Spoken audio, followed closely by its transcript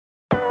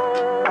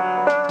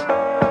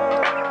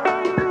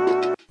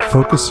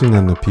Focusing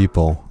on the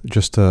people,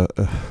 just I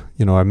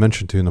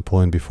mentioned to you,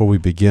 Napoleon, before we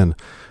begin,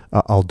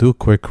 I'll do a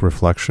quick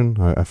reflection.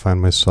 I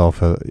find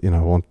myself, I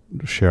won't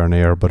share on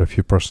air, but a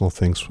few personal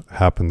things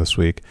happened this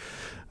week.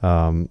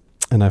 And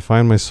I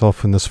find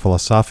myself in this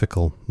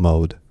philosophical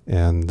mode.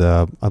 And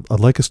I'd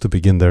like us to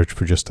begin there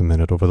for just a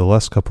minute. Over the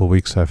last couple of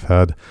weeks, I've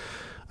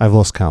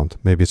lost count.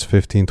 Maybe it's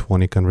 15,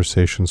 20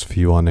 conversations,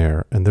 few on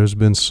air. And there's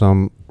been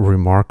some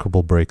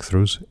remarkable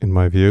breakthroughs, in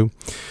my view.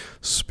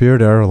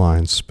 Spirit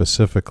Airlines,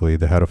 specifically,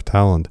 the head of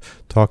talent,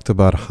 talked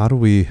about how do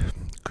we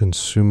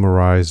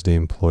consumerize the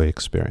employee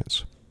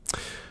experience.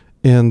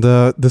 And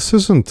this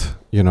isn't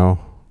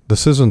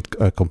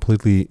a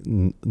completely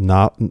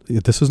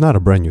this is not a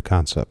brand new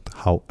concept.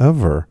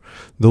 However,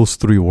 those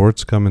three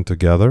words coming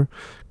together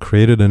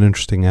created an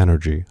interesting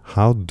energy.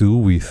 How do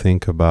we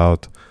think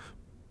about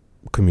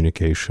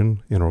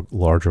communication in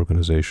large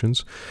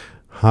organizations?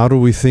 How do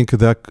we think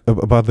about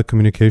the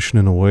communication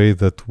in a way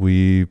that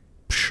we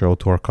show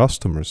to our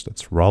customers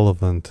that's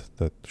relevant,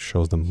 that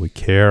shows them we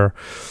care?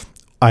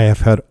 I have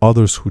had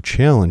others who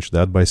challenge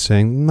that by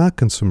saying, not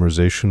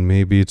consumerization,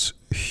 maybe it's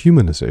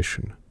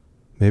humanization.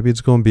 Maybe it's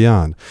going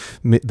beyond.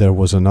 There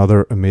was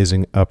another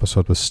amazing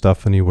episode with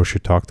Stephanie where she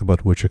talked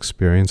about which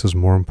experience is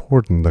more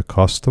important, the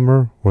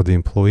customer or the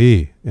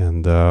employee.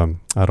 And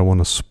I don't want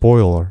to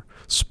spoil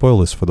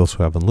this for those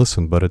who haven't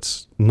listened, but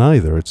it's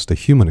neither. It's the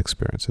human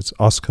experience. It's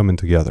us coming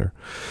together.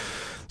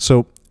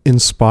 So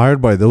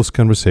inspired by those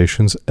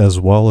conversations, as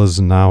well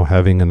as now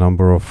having a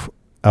number of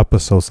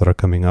episodes that are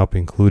coming up,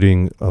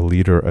 including a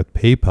leader at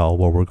PayPal,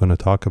 where we're going to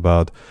talk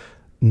about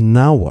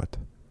now what?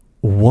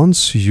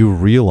 Once you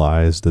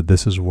realize that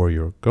this is where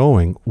you're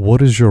going,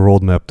 what is your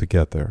roadmap to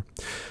get there?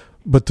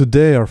 But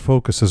today our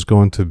focus is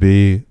going to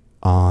be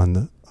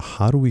on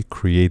how do we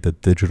create a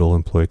digital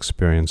employee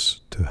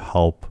experience to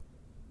help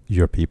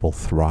your people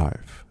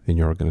thrive in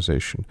your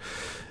organization.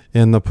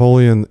 And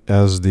Napoleon,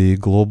 as the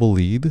global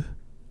lead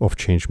of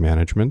change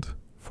management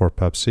for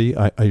Pepsi,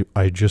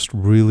 I just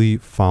really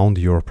found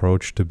your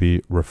approach to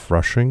be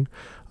refreshing.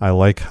 I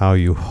like how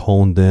you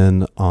honed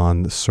in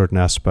on certain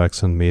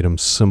aspects and made them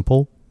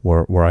simple,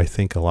 where I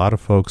think a lot of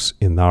folks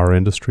in our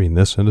industry, in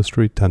this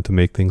industry, tend to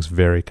make things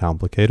very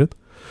complicated.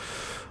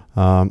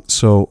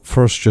 So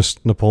first,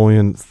 just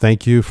Napoleon,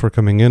 thank you for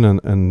coming in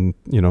and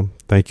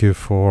thank you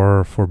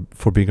for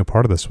being a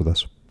part of this with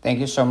us. Thank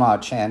you so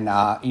much. And,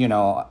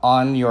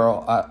 on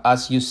your,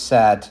 as you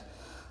said,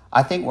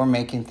 I think we're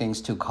making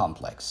things too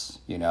complex,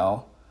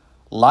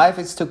 Life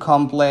is too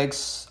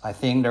complex. I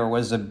think there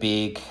was a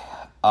big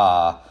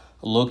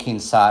look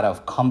inside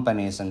of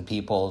companies and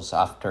people's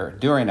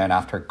during and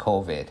after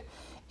COVID.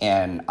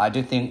 And I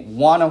do think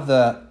one of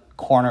the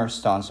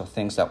cornerstones of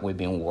things that we've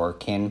been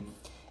working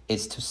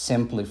is to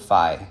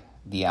simplify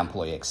the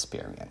employee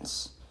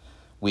experience.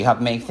 We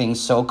have made things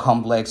so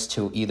complex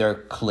to either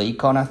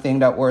click on a thing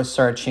that we're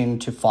searching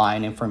to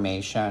find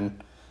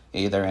information,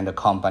 either in the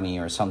company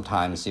or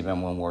sometimes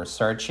even when we're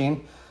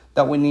searching,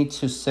 that we need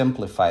to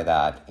simplify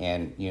that.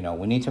 And,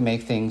 we need to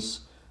make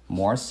things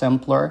more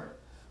simpler,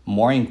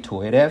 more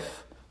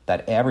intuitive,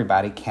 that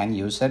everybody can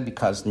use it,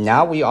 because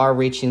now we are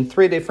reaching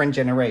three different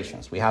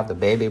generations. We have the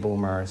baby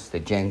boomers, the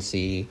Gen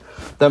Z,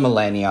 the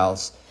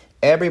millennials.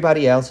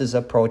 Everybody else is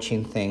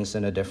approaching things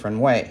in a different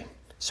way.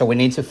 So we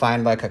need to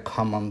find a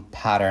common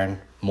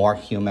pattern, more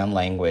human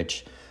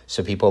language,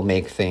 so people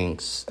make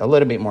things a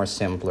little bit more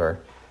simpler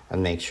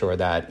and make sure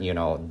that,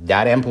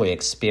 that employee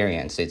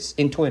experience, it's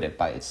intuitive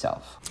by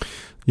itself.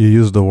 You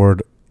use the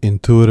word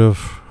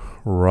intuitive,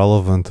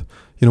 relevant.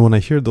 When I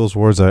hear those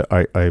words,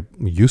 I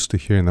used to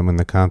hearing them in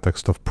the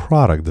context of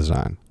product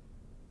design,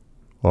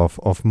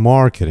 of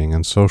marketing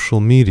and social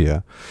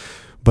media.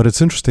 But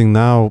it's interesting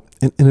now,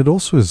 and it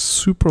also is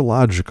super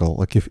logical.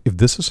 Like if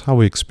this is how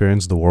we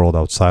experience the world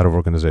outside of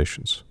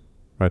organizations,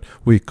 right?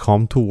 We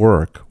come to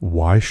work.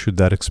 Why should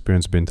that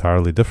experience be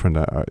entirely different?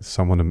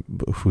 Someone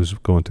who's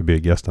going to be a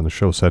guest on the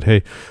show said,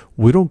 hey,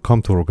 we don't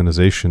come to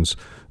organizations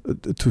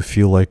to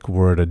feel like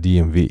we're at a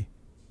DMV.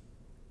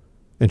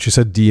 And she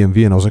said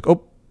DMV, and I was like,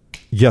 oh,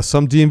 yes,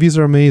 some DMVs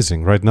are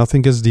amazing, right? Nothing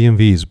against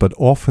DMVs, but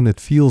often it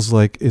feels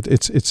like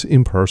it's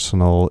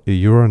impersonal.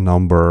 You're a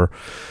number,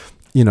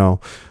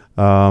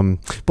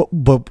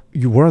 But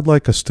where I'd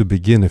like us to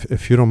begin,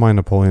 if you don't mind,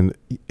 Napoleon,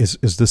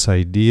 is this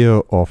idea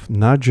of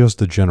not just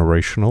the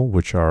generational,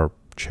 which are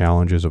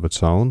challenges of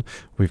its own.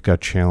 We've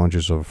got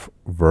challenges of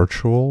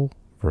virtual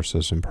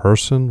versus in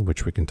person,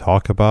 which we can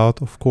talk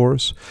about, of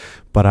course.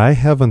 But I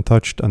haven't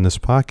touched on this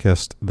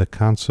podcast the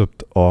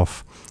concept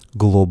of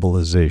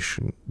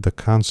globalization, the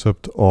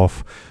concept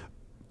of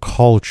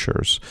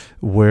cultures,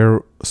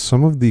 where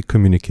some of the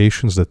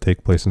communications that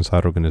take place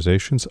inside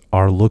organizations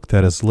are looked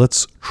at as,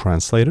 let's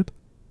translate it,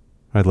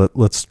 right?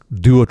 Let's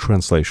do a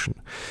translation.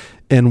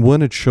 And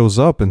when it shows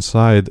up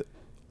inside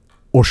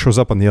or shows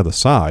up on the other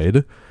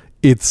side,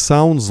 it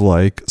sounds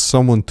like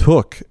someone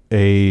took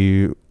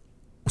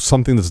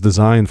something that's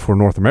designed for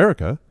North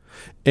America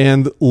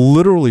and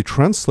literally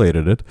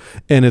translated it.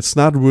 And it's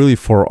not really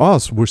for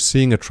us. We're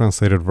seeing a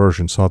translated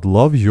version. So I'd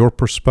love your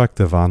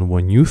perspective on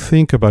when you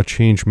think about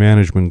change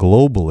management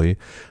globally,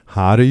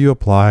 how do you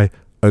apply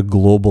a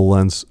global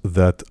lens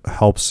that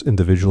helps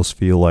individuals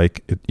feel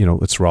like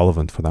it's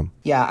relevant for them?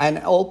 Yeah, and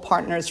all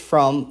partners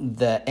from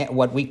the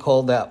what we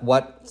call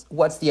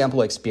what's the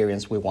employee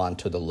experience we want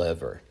to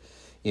deliver.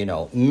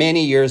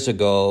 Many years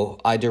ago,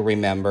 I do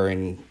remember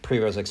in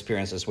previous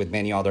experiences with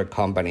many other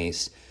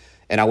companies,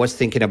 and I was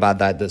thinking about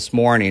that this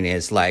morning,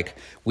 is like,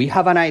 we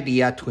have an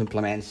idea to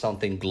implement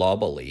something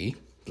globally,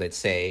 let's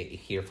say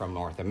here from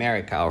North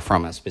America or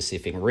from a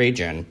specific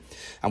region.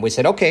 And we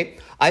said, okay,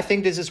 I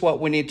think this is what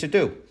we need to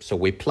do. So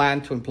we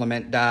plan to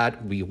implement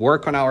that. We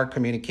work on our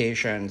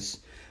communications.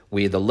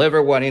 We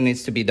deliver what it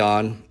needs to be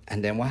done.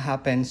 And then what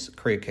happens?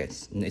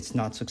 Crickets. It's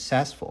not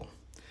successful.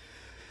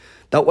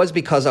 That was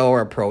because our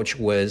approach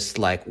was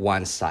like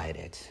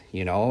one-sided.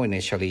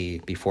 Initially,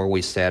 before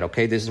we said,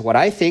 okay, this is what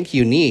I think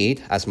you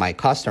need as my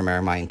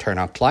customer, my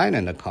internal client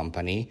in the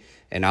company,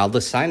 and I'll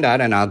design that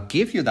and I'll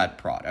give you that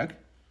product.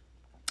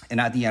 And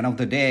at the end of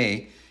the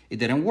day, it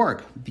didn't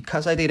work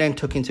because I didn't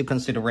take into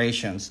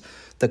considerations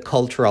the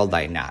cultural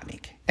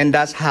dynamic. And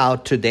that's how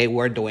today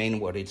we're doing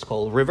what it's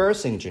called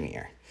reverse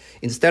engineer.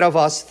 Instead of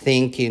us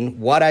thinking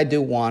what I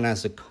do want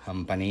as a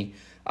company,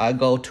 I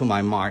go to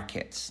my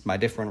markets, my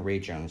different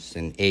regions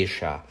in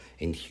Asia,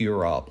 in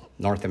Europe,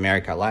 North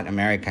America, Latin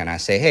America, and I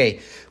say,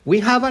 hey, we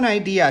have an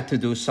idea to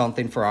do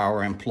something for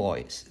our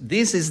employees.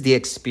 This is the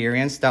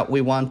experience that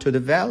we want to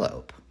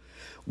develop.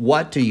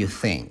 What do you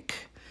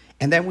think?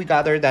 And then we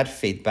gather that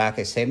feedback.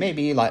 I say,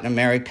 maybe Latin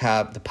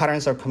America, the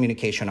patterns of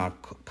communication are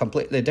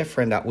completely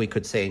different that we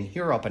could say in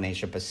Europe and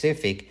Asia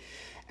Pacific.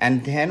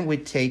 And then we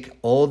take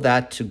all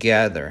that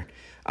together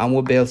and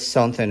we build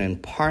something in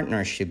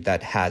partnership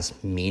that has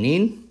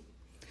meaning,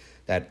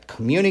 that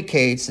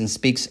communicates and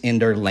speaks in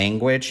their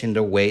language, in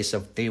the ways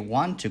of they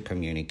want to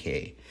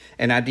communicate.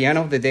 And at the end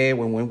of the day,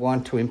 when we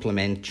want to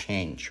implement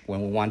change,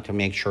 when we want to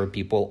make sure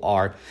people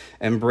are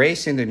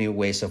embracing the new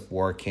ways of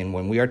working,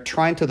 when we are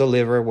trying to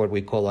deliver what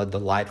we call a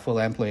delightful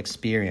employee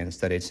experience,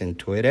 that it's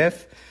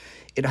intuitive,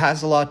 it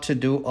has a lot to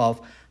do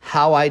of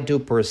how I do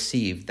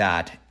perceive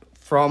that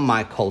from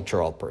my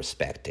cultural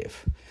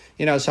perspective.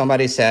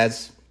 Somebody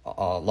says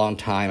a long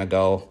time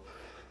ago,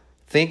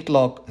 think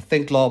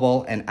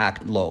global and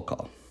act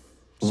local.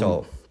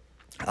 So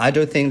I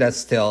do think that's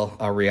still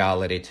a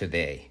reality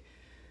today.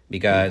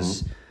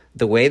 Because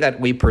the way that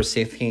we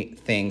perceive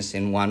things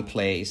in one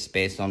place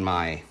based on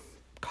my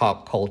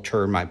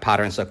culture, my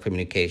patterns of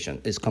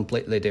communication is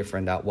completely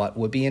different than what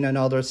would be in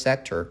another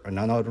sector, in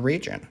another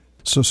region.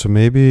 So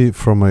maybe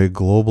from a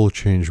global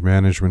change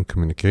management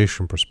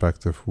communication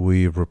perspective,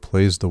 we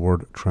replace the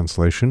word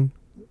translation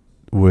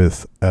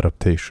with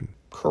adaptation.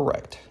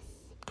 Correct.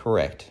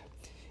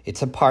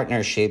 It's a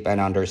partnership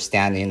and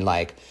understanding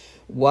like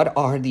what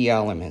are the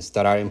elements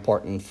that are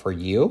important for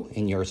you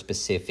in your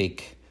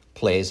specific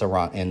place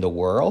around in the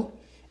world,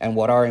 and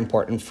what are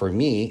important for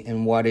me,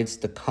 and what is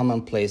the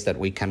common place that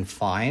we can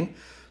find,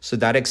 so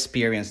that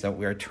experience that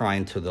we're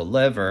trying to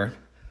deliver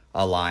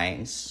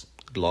aligns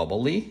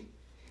globally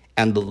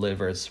and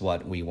delivers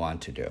what we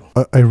want to do.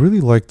 I really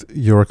liked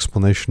your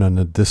explanation on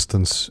the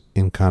distance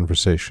in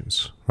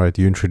conversations, right?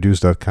 You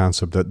introduced that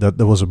concept. That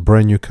was a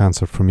brand new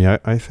concept for me.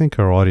 I think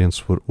our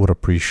audience would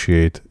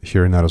appreciate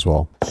hearing that as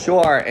well.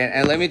 Sure.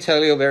 And let me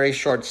tell you a very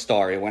short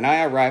story. When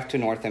I arrived to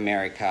North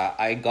America,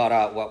 I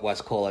got what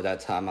was called at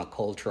that time a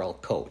cultural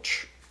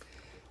coach,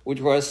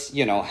 which was,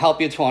 help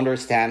you to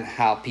understand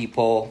how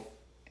people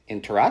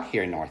interact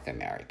here in North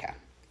America.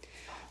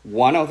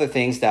 One of the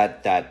things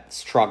that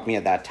struck me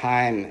at that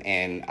time,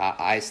 and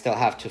I still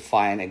have to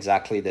find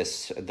exactly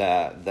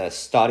the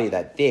study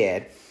that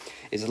did,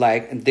 is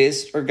like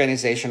this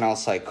organizational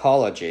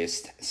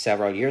psychologist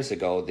several years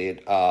ago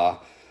did a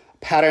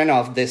pattern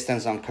of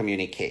distance on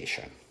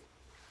communication.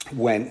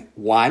 When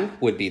one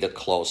would be the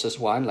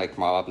closest one, like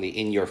probably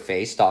in your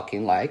face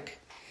talking like,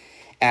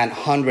 and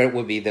 100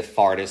 would be the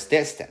farthest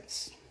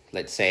distance,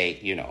 let's say,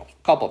 a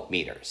couple of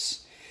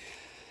meters.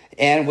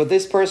 And what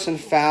this person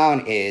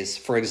found is,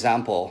 for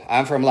example,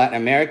 I'm from Latin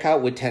America.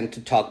 We tend to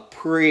talk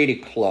pretty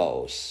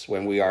close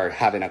when we are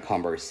having a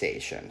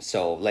conversation.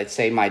 So let's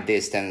say my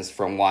distance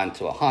from 1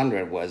 to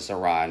 100 was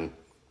around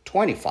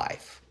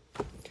 25.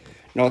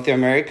 North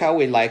America,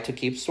 we like to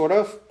keep sort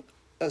of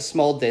a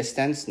small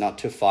distance, not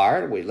too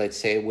far. Let's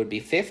say it would be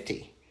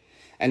 50.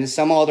 And in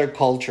some other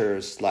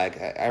cultures, like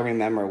I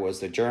remember was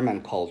the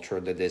German culture,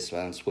 the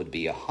distance would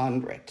be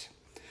 100.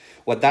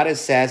 What that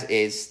says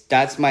is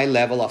that's my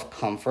level of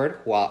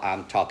comfort while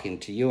I'm talking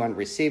to you and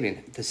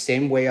receiving. The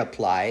same way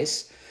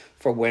applies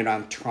for when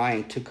I'm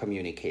trying to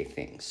communicate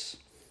things.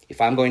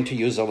 If I'm going to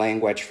use a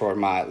language for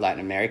my Latin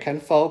American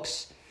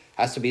folks,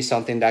 it has to be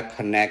something that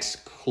connects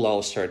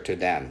closer to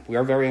them. We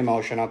are very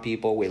emotional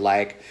people. We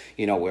like,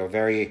 we're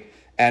very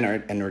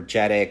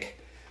energetic.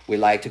 We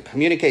like to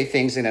communicate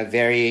things in a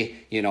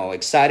very,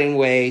 exciting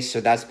way. So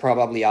that's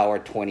probably our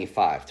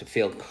 25, to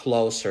feel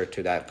closer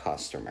to that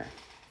customer.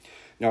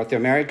 North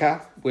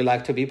America, we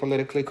like to be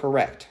politically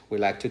correct. We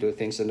like to do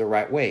things in the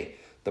right way.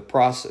 The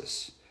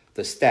process,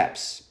 the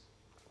steps,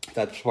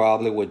 that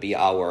probably would be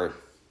our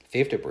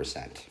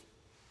 50%.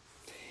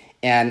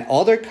 And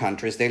other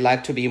countries, they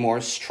like to be more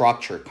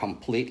structured,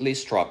 completely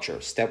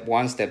structured. Step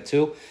one, step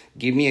two,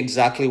 give me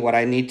exactly what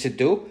I need to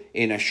do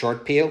in a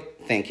short period.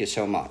 Thank you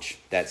so much.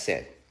 That's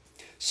it.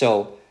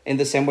 So in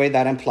the same way,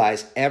 that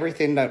implies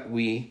everything that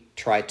we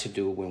try to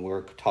do when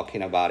we're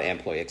talking about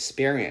employee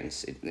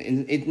experience.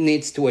 It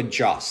needs to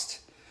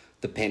adjust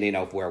depending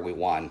on where we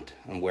want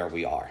and where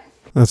we are.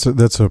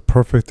 That's a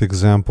perfect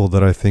example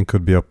that I think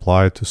could be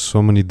applied to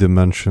so many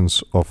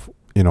dimensions of,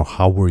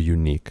 how we're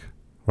unique,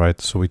 right?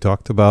 So we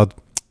talked about,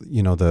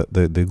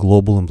 the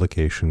global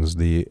implications,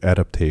 the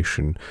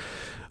adaptation.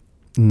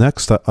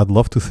 Next, I'd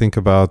love to think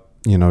about,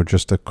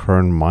 just the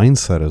current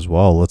mindset as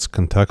well. Let's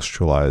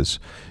contextualize.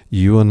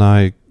 You and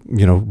I,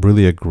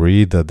 really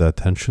agree that the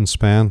attention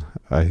span,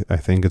 I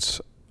think it's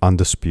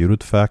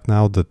undisputed fact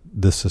now that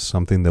this is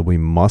something that we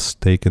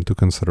must take into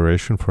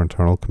consideration for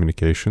internal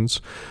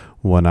communications.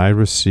 When I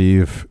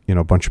receive,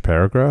 a bunch of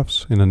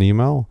paragraphs in an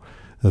email,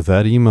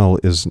 that email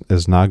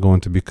is not going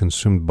to be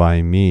consumed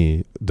by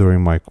me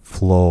during my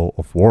flow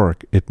of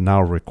work. It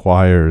now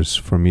requires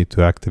for me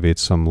to activate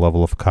some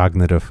level of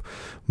cognitive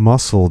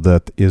muscle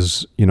that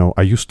is,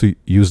 I used to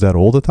use that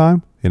all the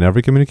time in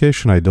every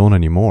communication. I don't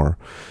anymore.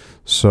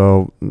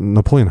 So,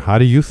 Napoleon, how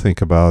do you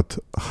think about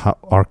how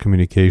our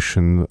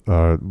communication,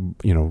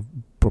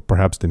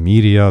 perhaps the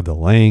media, the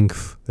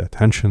length, the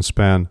attention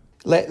span?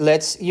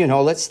 Let's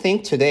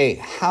think today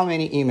how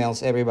many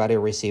emails everybody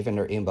receives in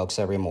their inbox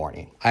every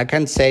morning. I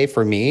can say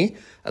for me,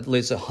 at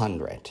least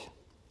 100.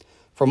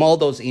 From all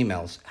those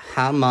emails,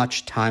 how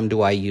much time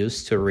do I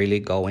use to really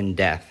go in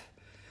depth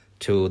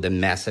to the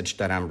message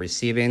that I'm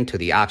receiving, to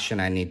the action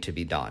I need to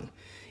be done?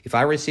 If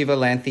I receive a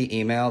lengthy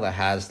email that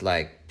has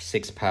like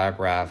 6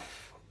 paragraphs,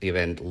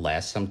 even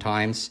less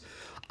sometimes,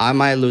 I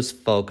might lose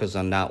focus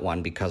on that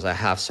one because I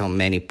have so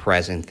many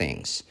present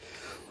things.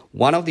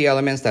 One of the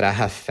elements that I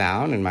have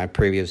found in my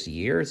previous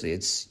years,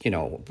 it's,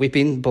 we've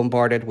been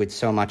bombarded with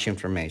so much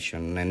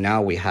information. And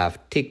now we have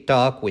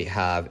TikTok, we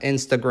have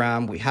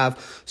Instagram, we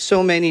have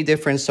so many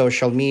different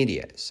social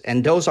medias.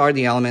 And those are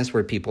the elements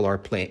where people are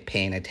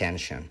paying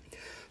attention.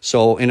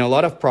 So in a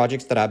lot of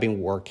projects that I've been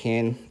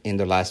working in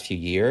the last few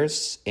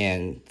years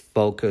and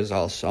focus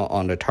also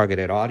on the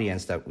targeted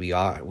audience that we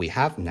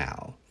have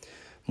now,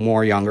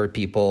 more younger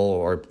people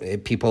or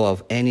people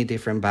of any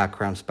different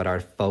backgrounds, but are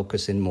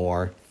focusing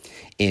more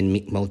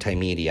in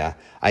multimedia.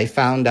 I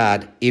found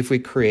that if we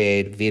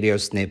create video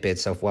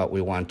snippets of what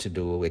we want to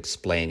do,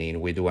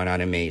 explaining, we do an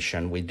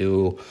animation, we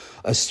do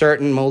a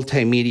certain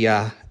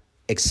multimedia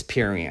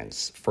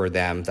experience for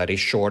them that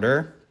is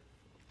shorter,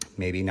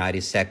 maybe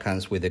 90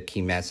 seconds with a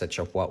key message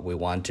of what we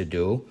want to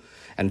do,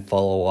 and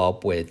follow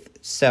up with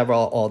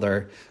several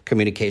other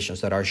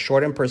communications that are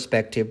short in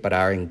perspective but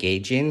are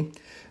engaging.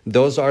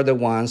 Those are the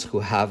ones who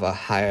have a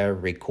higher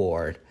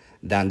record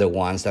than the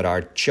ones that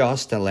are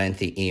just a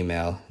lengthy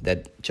email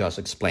that just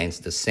explains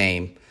the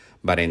same,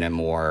 but in a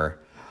more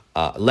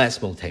less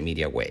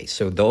multimedia way.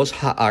 So those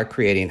are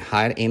creating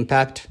high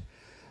impact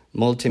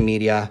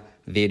multimedia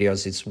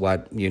videos. It's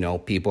what,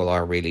 people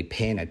are really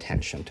paying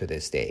attention to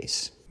these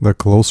days. The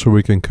closer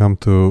we can come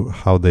to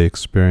how they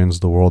experience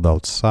the world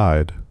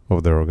outside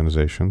of their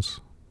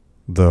organizations,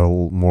 the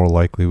more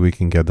likely we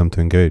can get them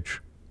to engage.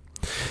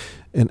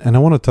 And I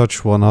want to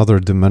touch one other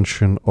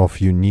dimension of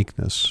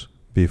uniqueness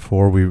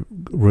before we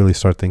really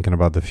start thinking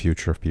about the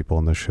future of people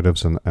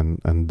initiatives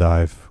and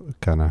dive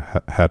kind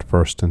of head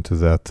first into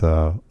that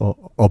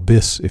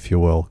abyss, if you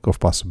will, of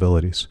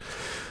possibilities.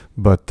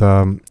 But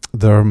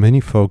there are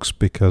many folks,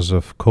 because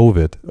of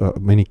COVID,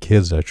 many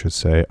kids, I should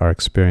say, are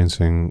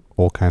experiencing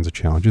all kinds of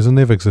challenges, and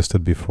they've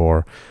existed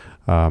before.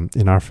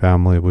 In our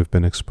family, we've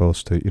been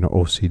exposed to,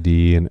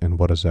 OCD, and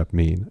what does that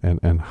mean?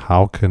 And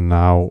how can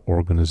now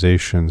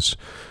organizations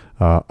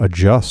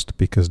adjust,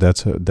 because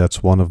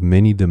that's one of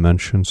many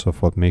dimensions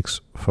of what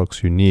makes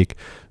folks unique.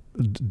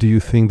 Do you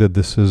think that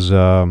this is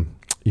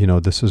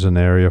this is an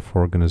area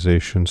for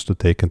organizations to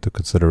take into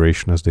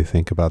consideration as they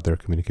think about their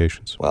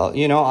communications? Well,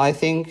 I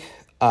think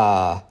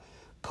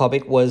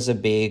COVID was a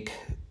big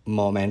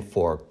moment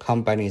for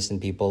companies and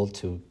people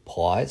to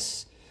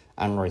pause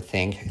and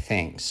rethink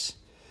things.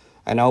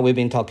 I know we've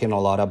been talking a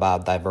lot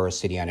about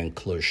diversity and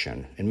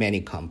inclusion in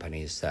many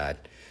companies,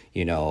 that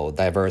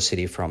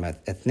diversity from an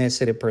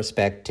ethnicity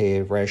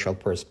perspective, racial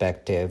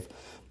perspective,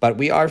 but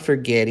we are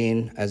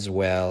forgetting as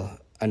well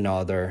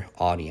another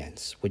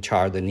audience, which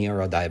are the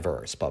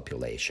neurodiverse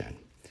population.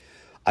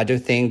 I do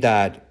think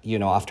that,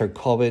 after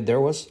COVID, there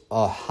was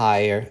a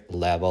higher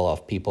level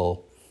of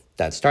people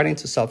that's starting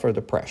to suffer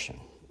depression,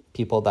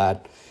 people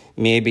that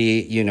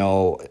maybe,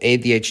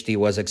 ADHD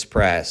was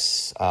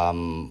expressed,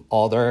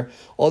 other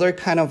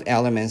kind of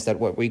elements that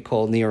what we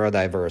call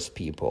neurodiverse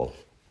people.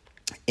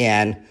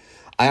 And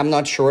I am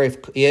not sure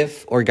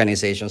if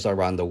organizations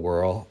around the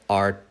world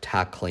are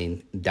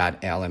tackling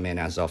that element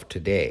as of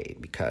today,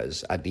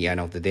 because at the end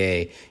of the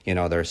day,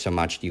 there's so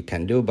much you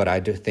can do. But I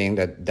do think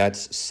that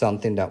that's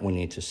something that we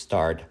need to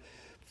start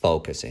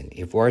focusing.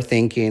 If we're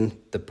thinking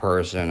the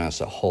person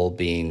as a whole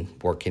being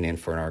working in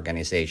for an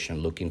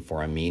organization, looking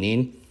for a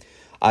meaning,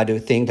 I do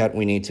think that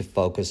we need to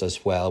focus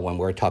as well when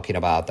we're talking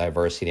about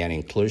diversity and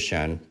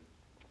inclusion,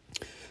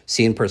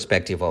 seeing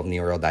perspective of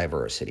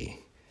neurodiversity.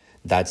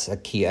 That's a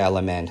key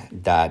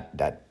element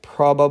that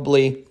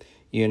probably,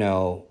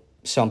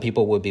 some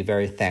people would be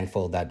very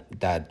thankful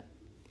that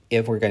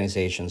if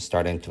organizations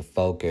starting to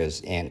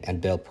focus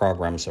and build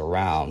programs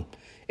around,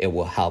 it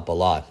will help a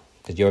lot.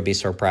 Because you'll be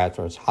surprised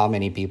with how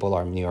many people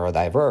are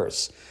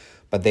neurodiverse,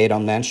 but they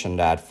don't mention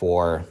that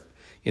for,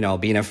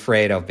 being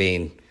afraid of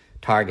being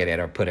targeted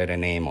or put a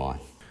name on.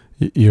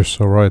 You're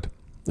so right.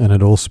 And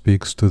it all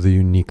speaks to the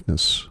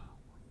uniqueness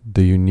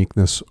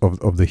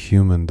of the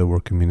human that we're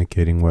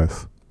communicating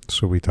with.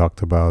 So we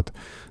talked about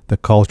the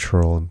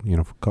cultural,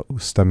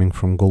 stemming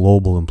from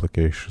global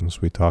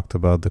implications. We talked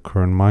about the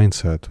current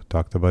mindset. We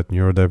talked about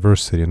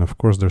neurodiversity. And of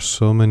course, there's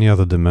so many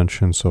other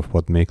dimensions of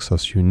what makes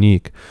us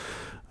unique.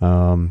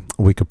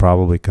 We could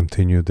probably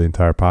continue the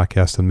entire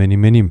podcast and many,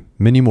 many,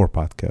 many more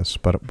podcasts.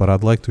 But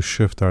I'd like to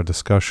shift our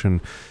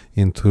discussion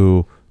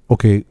into,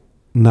 okay,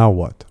 now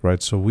what,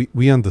 right? So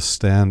we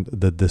understand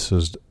that this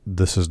is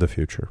the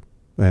future.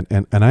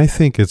 And I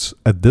think it's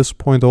at this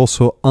point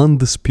also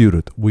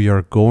undisputed. We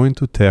are going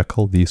to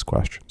tackle these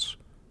questions.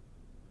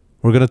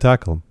 We're going to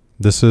tackle them.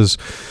 This is,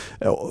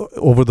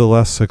 over the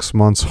last 6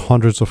 months,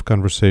 hundreds of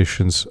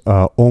conversations,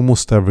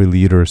 almost every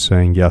leader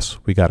saying, yes,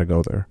 we got to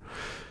go there.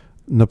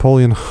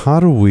 Napoleon, how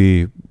do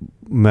we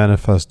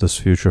manifest this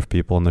future of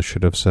people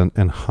initiatives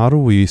and how do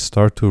we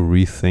start to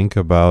rethink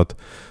about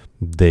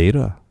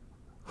data?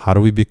 How do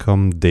we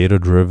become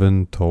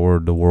data-driven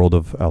toward the world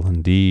of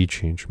L&D,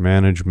 change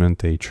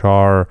management,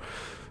 HR?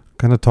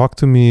 Kind of talk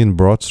to me in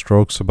broad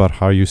strokes about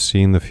how you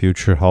see in the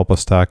future help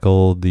us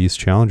tackle these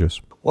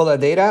challenges. Well, the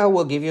data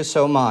will give you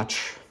so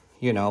much,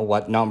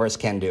 what numbers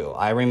can do.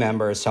 I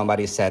remember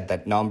somebody said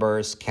that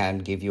numbers can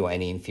give you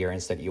any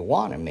inference that you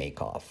want to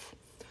make of.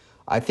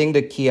 I think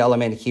the key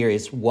element here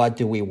is what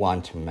do we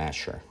want to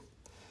measure?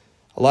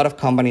 A lot of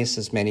companies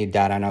has many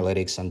data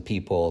analytics on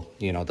people,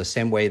 the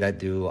same way that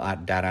do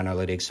data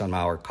analytics on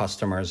our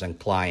customers and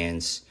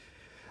clients.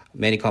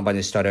 Many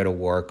companies started to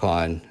work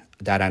on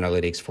data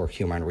analytics for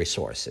human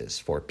resources,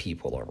 for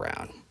people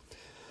around.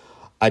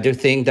 I do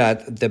think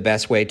that the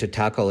best way to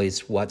tackle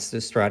is what's the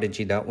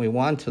strategy that we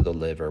want to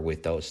deliver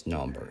with those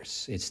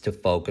numbers. It's to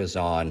focus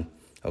on,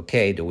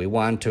 okay, do we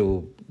want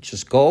to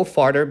just go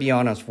farther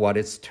beyond us what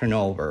is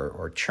turnover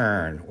or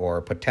churn or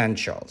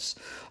potentials?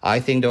 I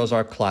think those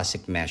are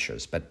classic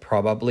measures, but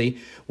probably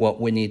what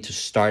we need to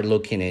start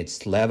looking at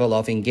is level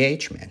of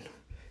engagement,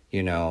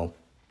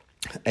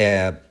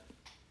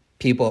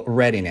 people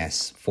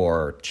readiness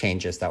for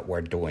changes that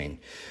we're doing.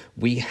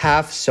 We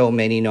have so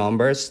many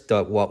numbers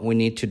that what we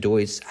need to do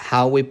is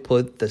how we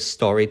put the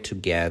story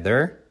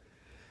together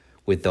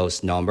with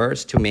those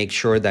numbers to make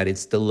sure that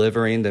it's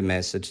delivering the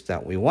message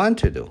that we want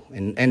to do.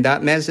 And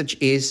that message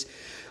is,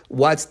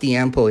 what's the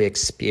employee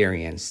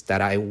experience that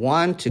I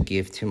want to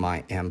give to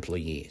my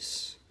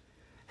employees?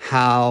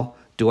 How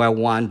do I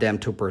want them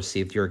to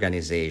perceive the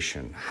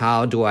organization?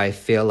 How do I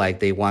feel like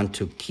they want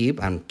to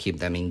keep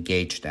them,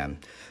 engage them?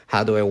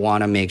 How do I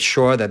want to make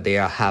sure that they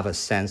have a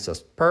sense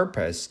of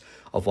purpose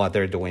of what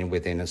they're doing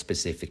within a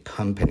specific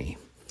company?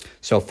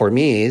 So for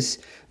me,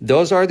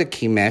 those are the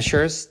key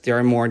measures. They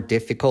are more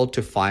difficult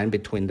to find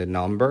between the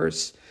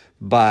numbers,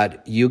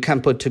 but you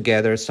can put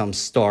together some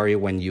story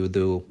when you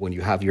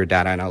have your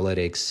data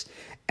analytics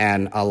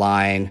and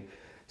align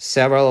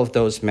several of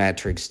those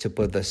metrics to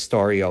put the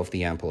story of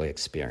the employee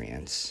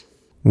experience.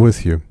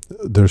 With you.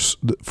 There's,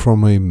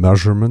 from a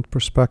measurement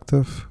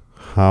perspective,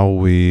 how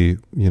we,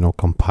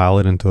 compile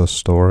it into a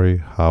story,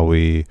 how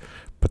we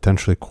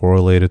potentially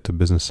correlate it to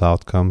business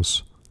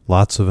outcomes,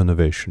 lots of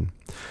innovation.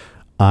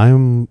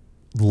 I'm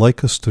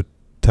like us to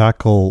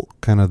tackle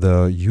kind of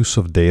the use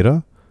of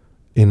data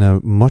in a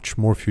much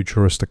more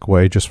futuristic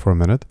way, just for a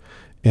minute,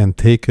 and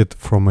take it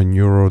from a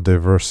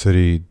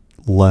neurodiversity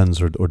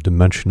lens or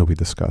dimension that we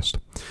discussed.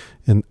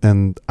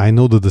 And I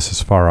know that this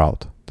is far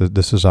out, that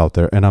this is out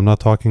there. And I'm not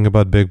talking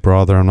about Big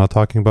Brother. I'm not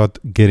talking about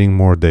getting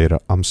more data.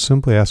 I'm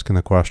simply asking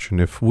the question,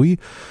 if we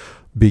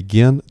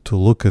begin to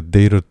look at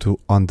data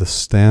to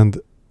understand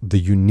the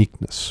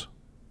uniqueness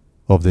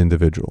of the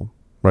individual,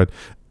 right?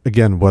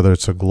 Again, whether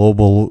it's a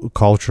global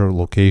culture,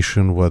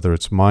 location, whether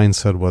it's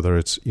mindset, whether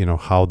it's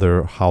how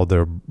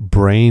their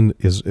brain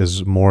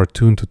is more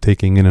attuned to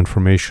taking in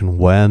information,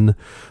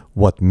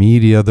 what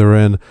media they're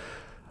in.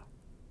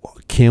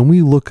 Can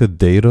we look at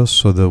data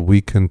so that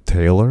we can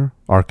tailor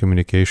our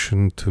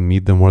communication to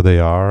meet them where they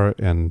are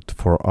and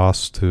for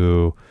us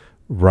to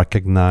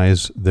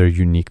recognize their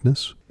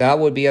uniqueness? That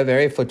would be a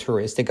very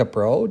futuristic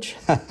approach.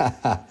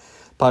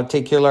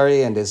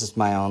 Particularly, and this is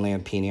my only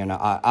opinion,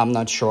 I'm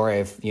not sure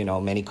if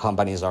many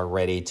companies are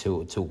ready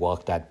to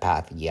walk that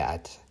path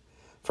yet.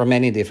 from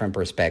many different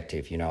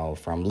perspectives,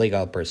 from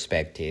legal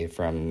perspective,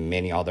 from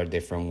many other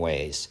different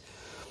ways.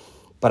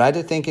 But I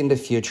do think in the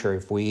future,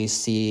 if we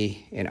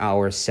see in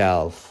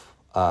ourselves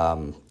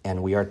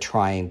and we are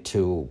trying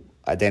to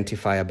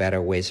identify a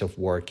better ways of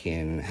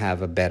working,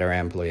 have a better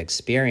employee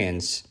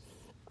experience,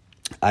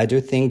 I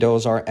do think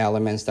those are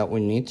elements that we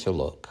need to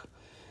look.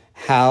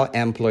 How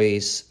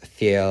employees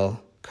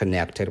feel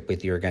connected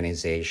with the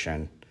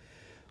organization.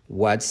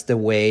 What's the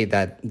way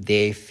that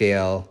they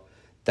feel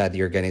that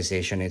the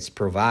organization is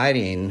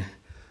providing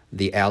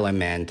the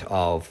element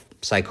of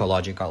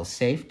psychological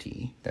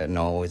safety? That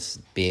it's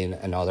been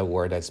another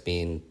word that's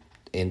been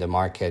in the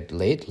market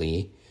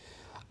lately.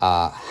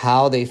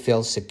 How they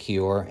feel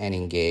secure and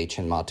engaged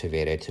and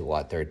motivated to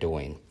what they're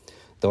doing.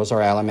 Those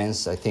are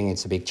elements. I think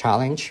it's a big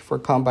challenge for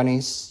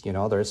companies.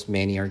 There's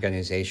many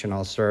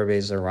organizational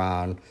surveys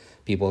around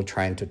people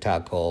trying to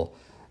tackle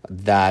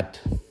that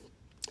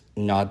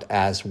not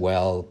as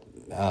well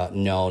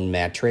known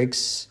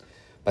metrics,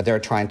 but they're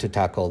trying to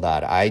tackle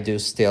that.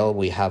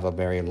 We have a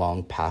very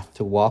long path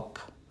to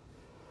walk,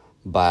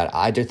 but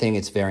I do think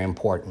it's very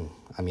important.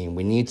 I mean,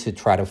 we need to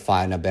try to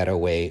find a better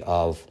way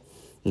of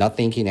not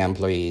thinking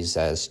employees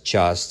as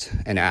just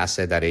an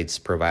asset that it's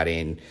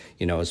providing,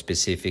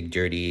 specific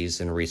duties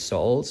and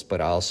results,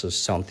 but also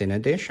something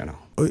additional.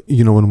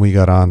 When we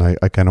got on,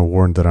 I kind of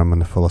warned that I'm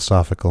in a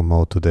philosophical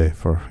mode today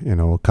for,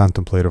 a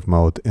contemplative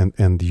mode.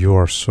 And you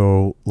are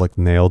so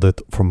nailed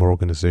it from an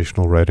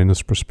organizational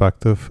readiness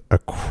perspective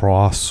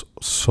across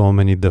so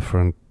many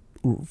different,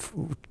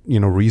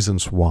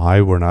 reasons why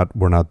we're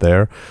not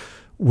there.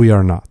 We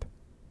are not.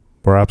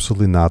 We're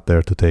absolutely not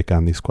there to take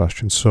on these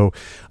questions. So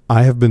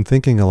I have been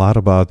thinking a lot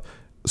about,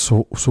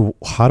 so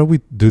how do we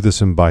do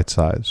this in bite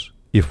size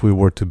if we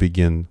were to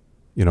begin,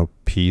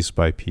 piece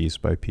by piece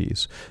by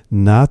piece?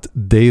 Not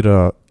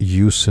data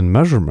use and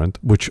measurement,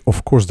 which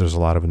of course there's a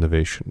lot of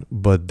innovation,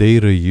 but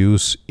data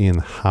use in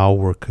how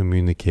we're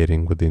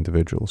communicating with the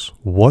individuals.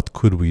 What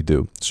could we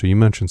do? So you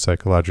mentioned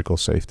psychological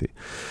safety.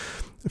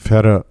 I've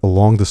had a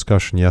long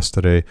discussion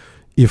yesterday.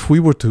 If we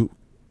were to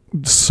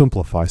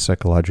simplify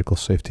psychological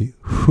safety,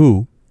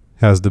 who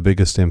has the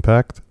biggest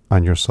impact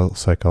on your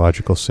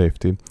psychological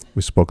safety?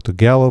 We spoke to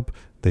Gallup.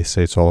 They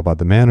say it's all about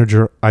the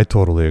manager. I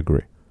totally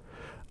agree.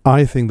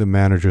 I think the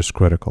manager is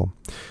critical.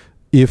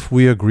 If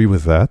we agree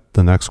with that,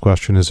 the next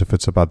question is, if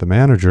it's about the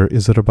manager,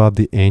 is it about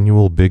the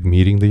annual big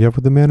meeting that you have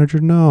with the manager?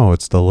 No,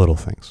 it's the little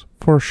things.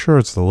 For sure,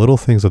 it's the little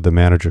things that the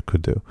manager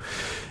could do.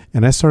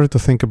 And I started to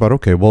think about,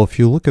 okay, well, if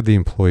you look at the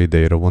employee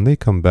data, when they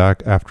come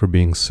back after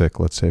being sick,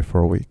 let's say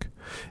for a week,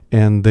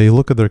 and they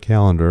look at their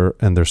calendar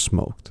and they're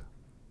smoked.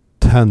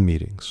 10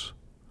 meetings.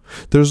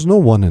 There's no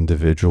one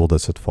individual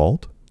that's at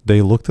fault.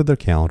 They looked at their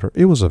calendar.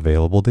 It was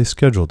available. They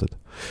scheduled it.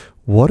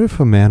 What if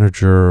a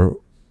manager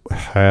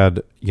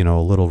had, a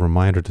little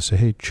reminder to say,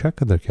 hey,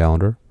 check at their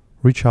calendar.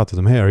 Reach out to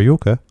them. Hey, are you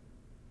okay?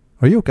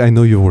 Are you okay? I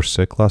know you were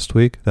sick last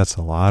week. That's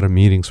a lot of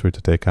meetings for you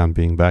to take on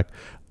being back.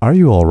 Are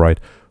you all right?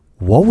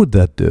 What would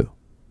that do?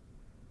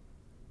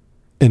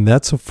 And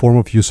that's a form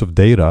of use of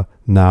data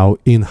now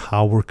in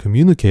how we're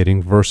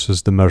communicating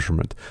versus the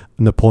measurement.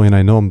 Napoleon,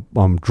 I know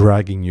I'm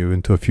dragging you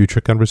into a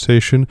future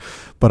conversation,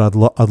 but I'd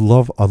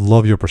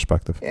love your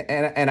perspective.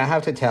 And I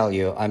have to tell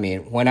you,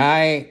 when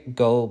I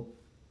go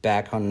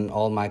back on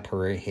all my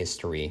career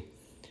history,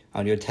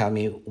 and you tell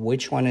me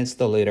which one is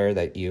the leader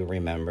that you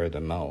remember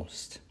the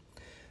most.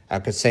 I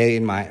could say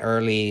in my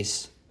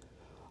earlies,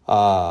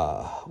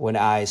 when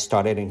I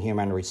started in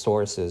human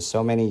resources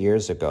so many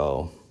years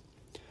ago,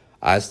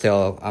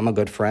 I'm a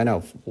good friend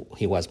of,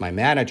 he was my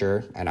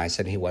manager, and I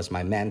said he was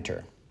my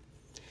mentor.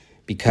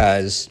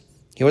 Because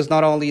he was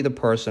not only the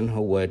person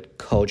who would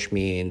coach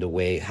me in the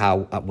way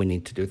how we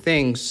need to do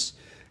things,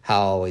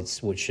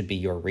 what should be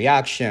your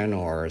reaction,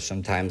 or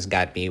sometimes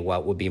got me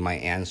what would be my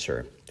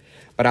answer.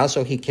 But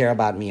also he cared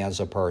about me as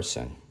a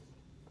person.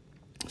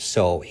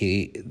 So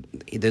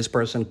this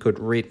person could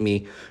read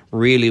me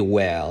really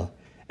well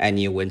and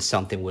knew when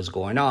something was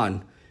going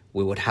on.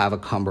 We would have a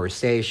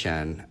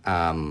conversation,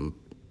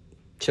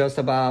 just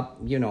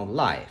about,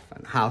 life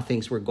and how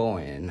things were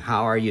going and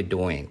how are you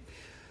doing.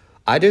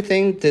 I do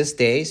think these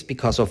days,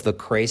 because of the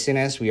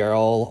craziness, we are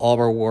all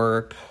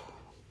overworked,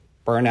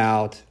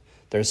 burnout,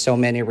 there's so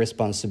many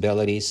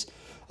responsibilities.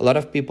 A lot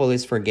of people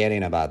is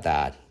forgetting about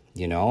that,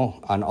 and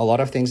a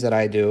lot of things that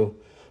I do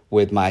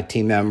with my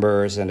team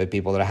members and the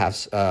people that I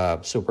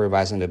have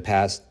supervised in the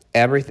past,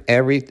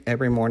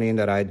 every morning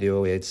that I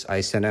do,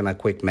 I send them a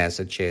quick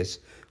message is,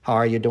 how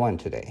are you doing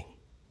today?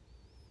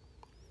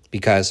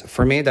 Because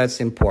for me,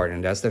 that's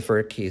important. That's the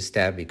first key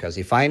step. Because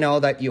if I know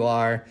that you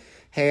are,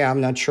 hey,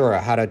 I'm not sure, I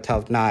had a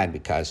tough night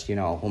because,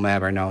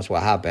 whomever knows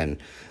what happened,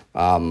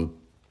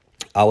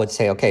 I would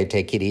say, okay,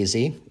 take it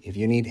easy. If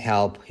you need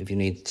help, if you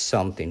need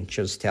something,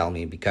 just tell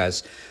me.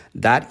 Because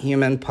that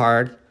human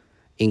part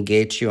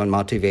engages you and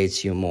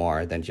motivates you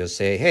more than just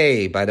say,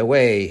 hey, by the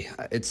way,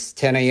 it's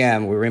 10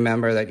 a.m. We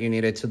remember that you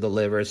needed to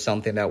deliver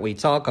something that we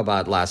talked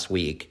about last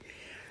week.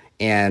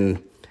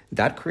 And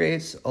that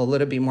creates a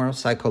little bit more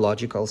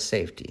psychological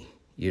safety,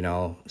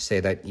 say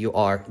that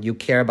you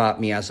care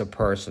about me as a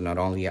person, not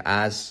only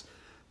as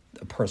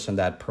a person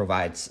that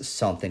provides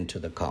something to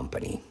the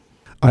company.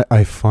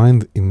 I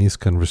find in these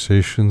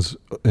conversations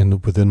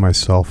and within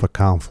myself a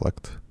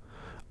conflict.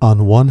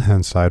 On one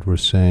hand side, we're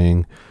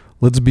saying,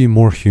 let's be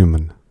more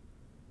human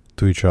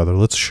to each other.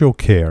 Let's show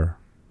care.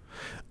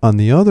 On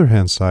the other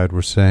hand side,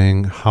 we're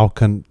saying, how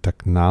can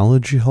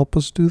technology help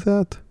us do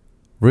that?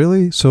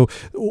 Really? So,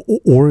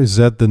 or is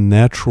that the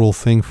natural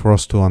thing for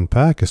us to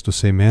unpack, is to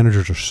say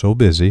managers are so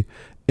busy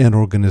and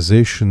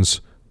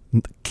organizations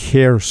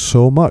care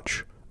so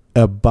much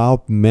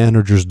about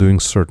managers doing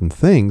certain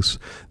things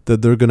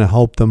that they're going to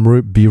help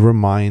them be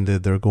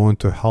reminded. They're going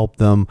to help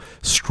them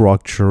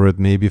structure it,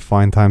 maybe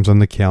find times on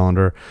the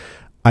calendar.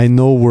 I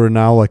know we're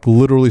now like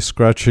literally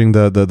scratching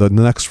the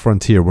next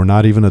frontier. We're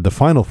not even at the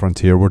final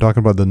frontier. We're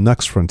talking about the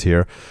next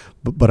frontier.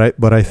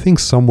 But I think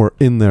somewhere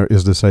in there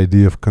is this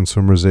idea of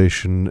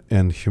consumerization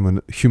and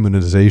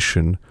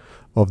humanization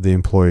of the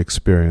employee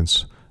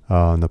experience.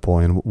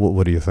 Napoleon,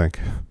 what do you think?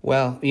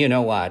 Well, you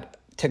know what?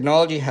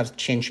 Technology has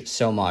changed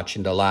so much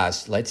in the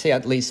last, let's say,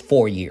 at least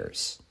 4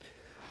 years.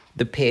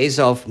 The pace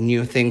of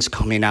new things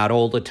coming out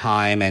all the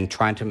time and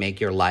trying to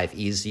make your life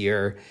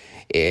easier,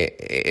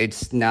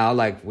 it's now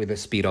like with the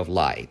speed of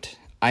light.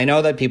 I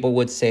know that people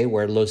would say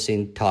we're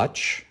losing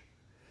touch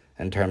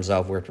in terms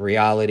of with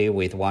reality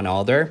with one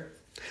another.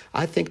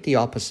 I think the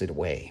opposite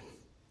way.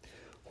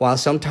 While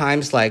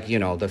sometimes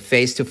the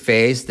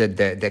face-to-face,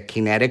 the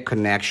kinetic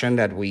connection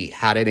that we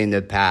had it in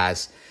the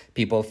past,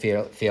 people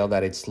feel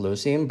that it's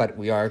losing, but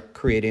we are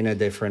creating a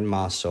different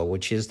muscle,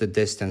 which is the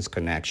distance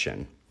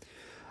connection.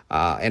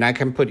 And I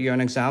can put you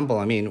an example.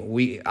 I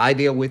mean, I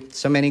deal with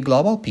so many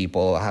global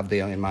people I have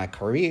in my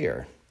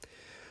career.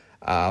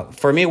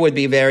 For me, it would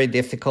be very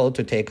difficult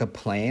to take a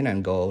plane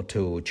and go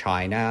to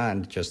China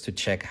and just to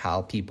check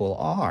how people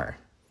are.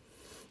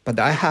 But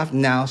I have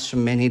now so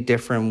many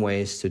different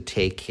ways to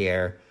take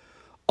care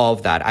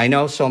of that. I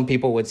know some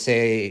people would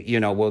say,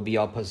 will be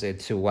opposite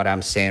to what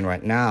I'm saying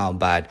right now,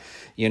 but,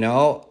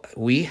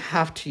 we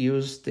have to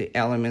use the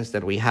elements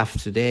that we have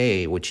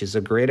today, which is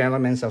the great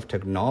elements of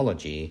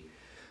technology,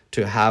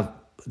 to have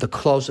the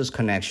closest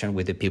connection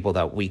with the people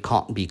that we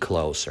can't be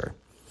closer.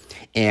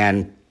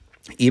 And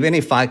even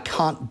if I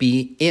can't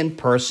be in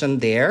person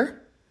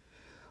there,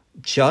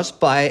 just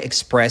by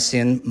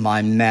expressing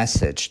my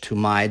message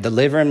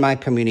delivering my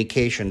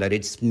communication, that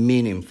it's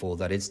meaningful,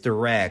 that it's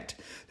direct,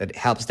 that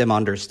helps them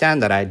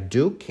understand that I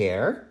do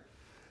care,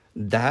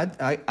 that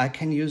I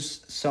can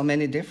use so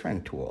many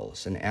different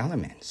tools and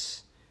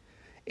elements.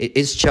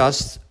 It's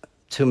just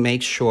to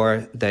make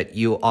sure that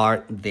you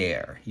are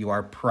there, you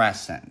are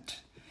present,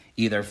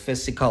 either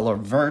physical or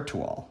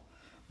virtual,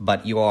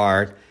 but you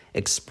are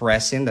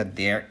expressing that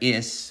there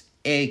is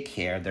a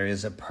care, there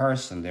is a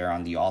person there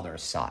on the other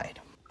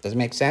side. Does it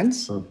make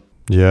sense?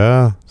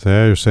 Yeah,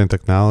 you're saying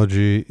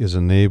technology is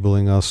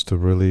enabling us to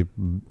really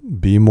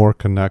be more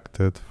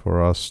connected,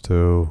 for us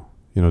to,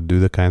 do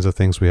the kinds of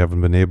things we haven't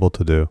been able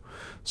to do.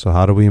 So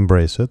how do we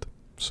embrace it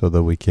so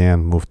that we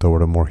can move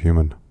toward a more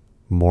human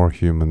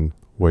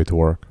way to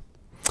work?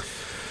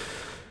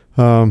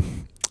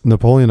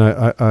 Napoleon,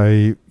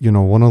 I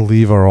want to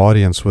leave our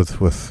audience with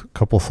a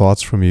couple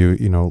thoughts from you.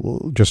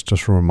 Just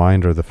a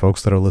reminder, the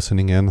folks that are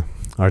listening in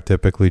are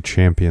typically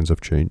champions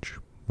of change.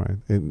 Right.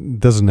 It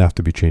doesn't have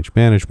to be change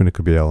management. It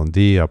could be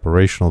L&D,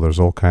 operational. There's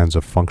all kinds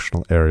of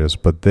functional areas,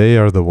 but they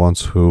are the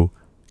ones who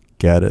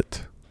get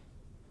it.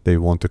 They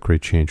want to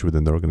create change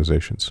within their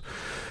organizations.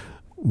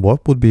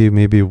 What would be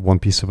maybe one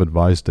piece of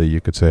advice that you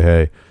could say,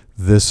 hey,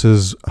 this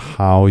is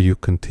how you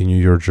continue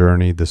your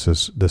journey. This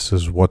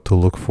is what to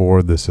look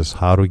for. This is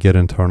how to get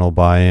internal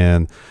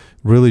buy-in.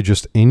 Really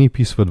just any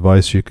piece of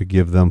advice you could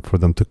give them for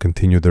them to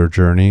continue their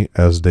journey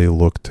as they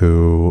look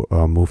to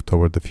move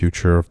toward the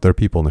future of their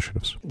people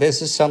initiatives.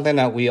 This is something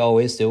that we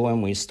always do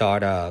when we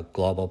start a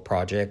global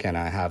project, and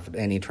I have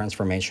any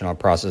transformational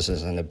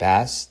processes in the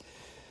past.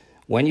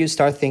 When you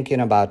start thinking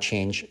about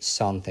change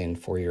something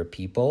for your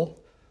people,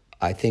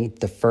 I think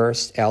the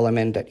first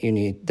element that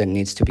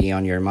needs to be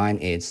on your mind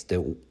is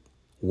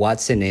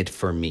what's in it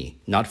for me,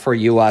 not for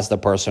you as the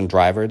person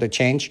driver the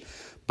change,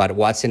 but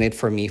what's in it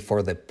for me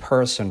for the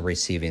person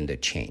receiving the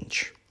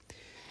change.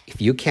 If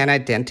you can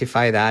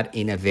identify that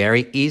in a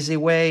very easy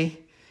way,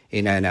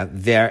 in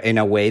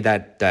a way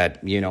that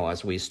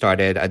as we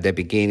started at the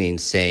beginning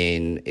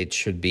saying it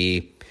should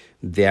be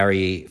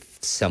very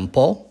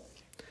simple,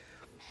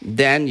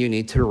 then you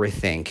need to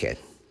rethink it,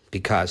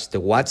 because the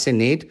what's in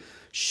it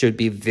should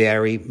be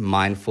very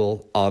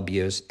mindful,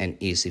 obvious, and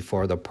easy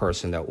for the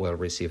person that will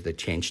receive the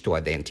change to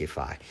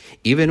identify.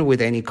 Even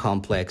with any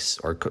complex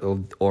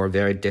or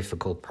very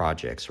difficult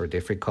projects or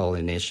difficult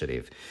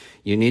initiative,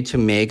 you need to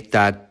make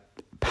that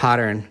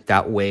pattern,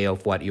 that way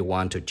of what you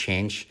want to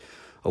change,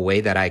 a way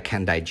that I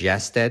can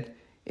digest it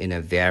in a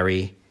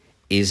very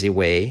easy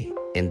way,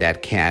 and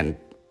that can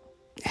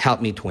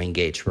help me to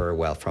engage very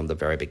well from the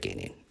very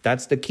beginning.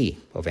 That's the key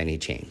of any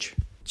change.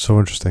 So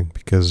interesting,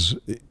 because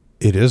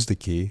It is the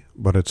key,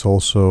 but it's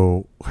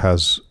also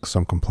has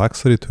some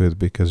complexity to it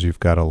because you've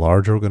got a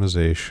large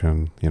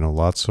organization,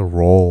 lots of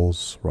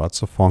roles,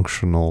 lots of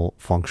functional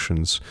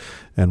functions.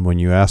 And when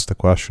you ask the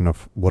question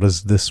of what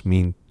does this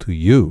mean to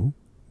you,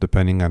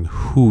 depending on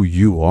who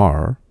you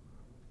are,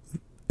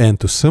 and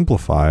to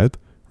simplify it,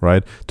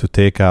 right, to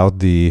take out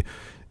the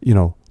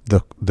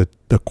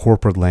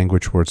corporate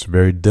language where it's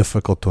very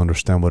difficult to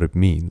understand what it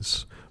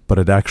means, but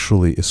it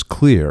actually is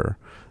clear.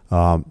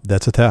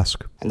 That's a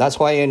task. And that's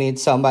why you need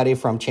somebody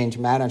from change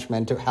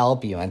management to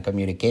help you in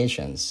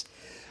communications.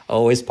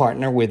 Always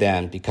partner with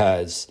them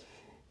because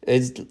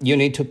you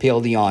need to peel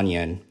the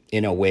onion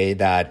in a way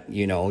that,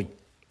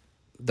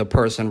 the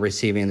person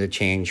receiving the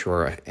change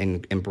or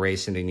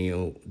embracing the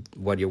new,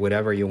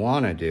 whatever you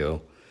want to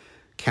do,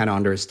 can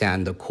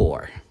understand the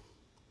core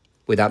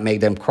without make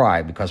them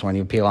cry, because when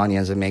you peel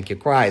onions, it make you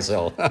cry.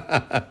 So,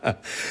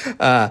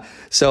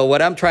 so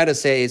what I'm trying to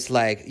say is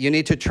you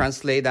need to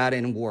translate that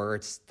in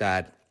words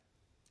that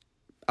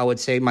I would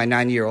say my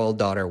 9-year-old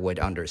daughter would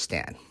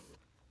understand.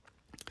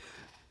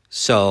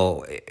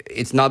 So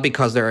it's not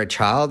because they're a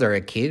child or a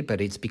kid, but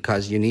it's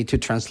because you need to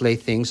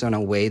translate things in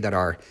a way that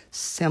are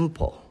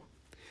simple.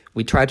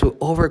 We try to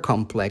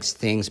overcomplex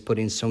things, put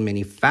in so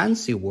many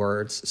fancy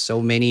words,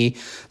 so many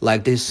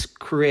these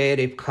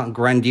creative,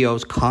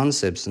 grandiose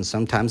concepts. And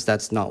sometimes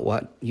that's not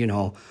what,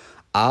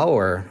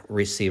 our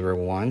receiver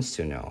wants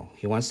to know.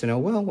 He wants to know,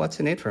 well, what's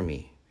in it for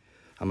me?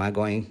 Am I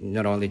going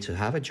not only to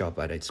have a job,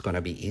 but it's going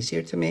to be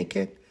easier to make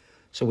it?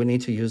 So we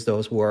need to use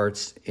those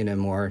words in a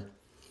more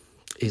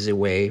easy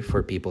way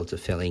for people to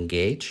feel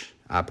engaged,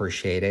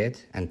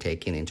 appreciated, and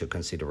taken into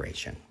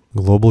consideration.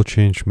 Global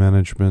change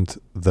management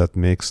that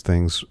makes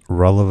things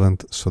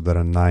relevant so that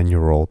a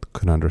 9-year-old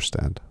can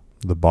understand.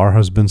 The bar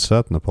has been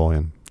set,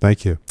 Napoleon.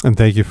 Thank you. And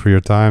thank you for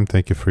your time.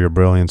 Thank you for your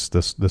brilliance.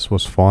 This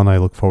was fun. I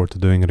look forward to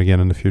doing it again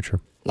in the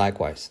future.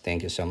 Likewise.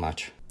 Thank you so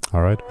much.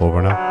 All right.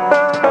 Over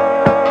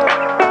now.